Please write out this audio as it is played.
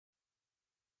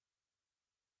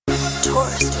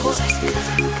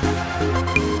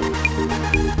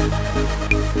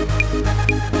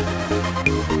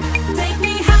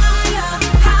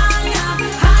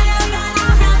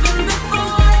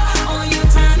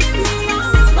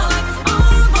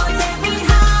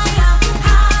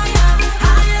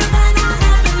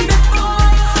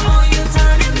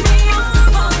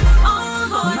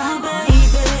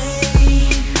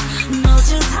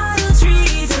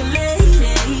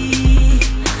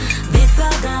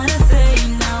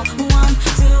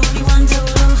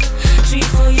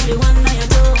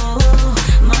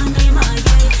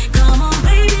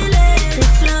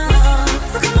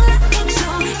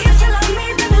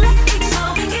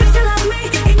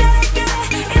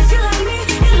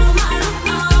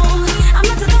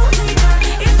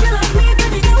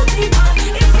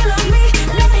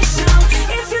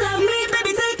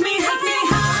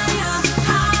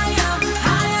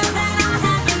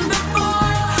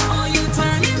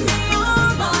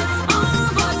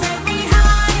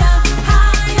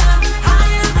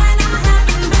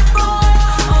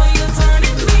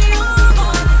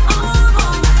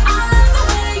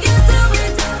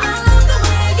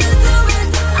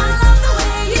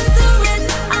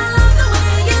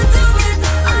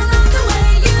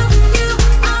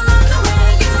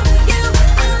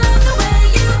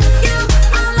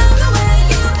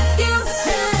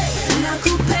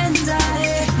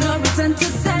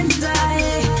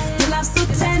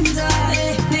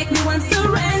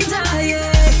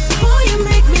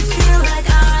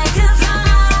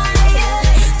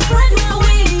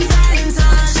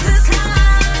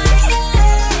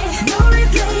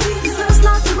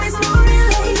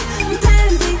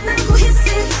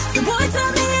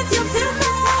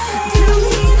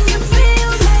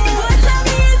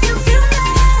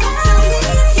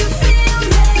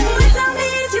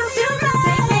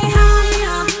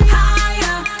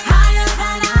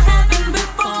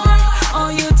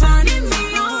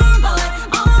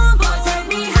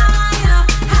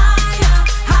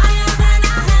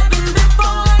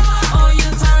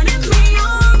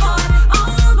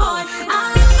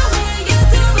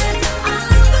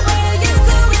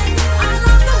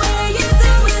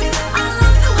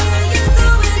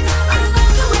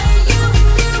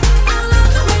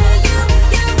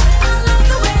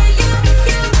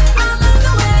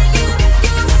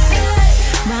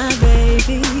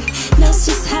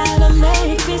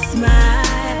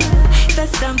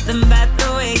Something about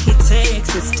the way he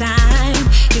takes his time.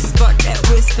 You spot that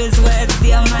whispers words,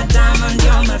 you're my diamond,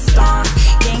 you're my star.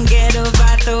 Can't get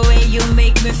over the way you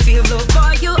make me feel, the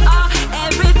boy you are.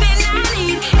 Everything I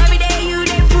need, every day you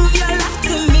they prove your love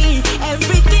to me.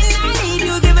 Everything I need,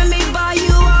 you giving me, boy,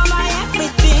 you are my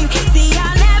everything. See,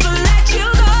 I'll never let you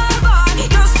go, boy,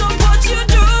 don't stop what you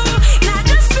do. Not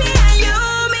just me and you,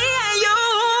 me and you.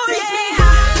 Take me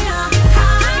higher,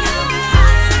 higher,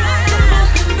 higher.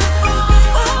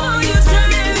 Oh, you're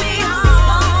turning me on.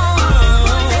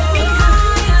 Take me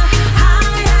higher,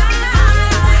 higher,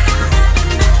 higher.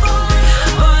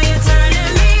 Oh, you're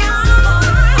turning me on.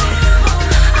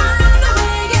 I love the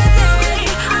way you do it.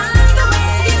 I love the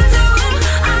way you do it. I love the way you do it.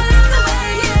 I love the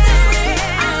way you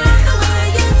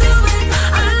do it.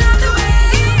 I love the way you do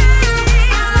it.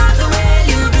 I love the way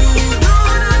you do it.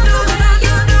 I love the way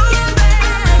you do it.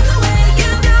 The way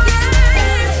you do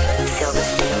it.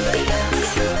 Silverstein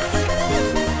Beats.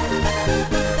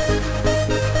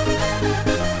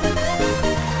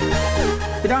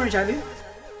 Get down, Charlie.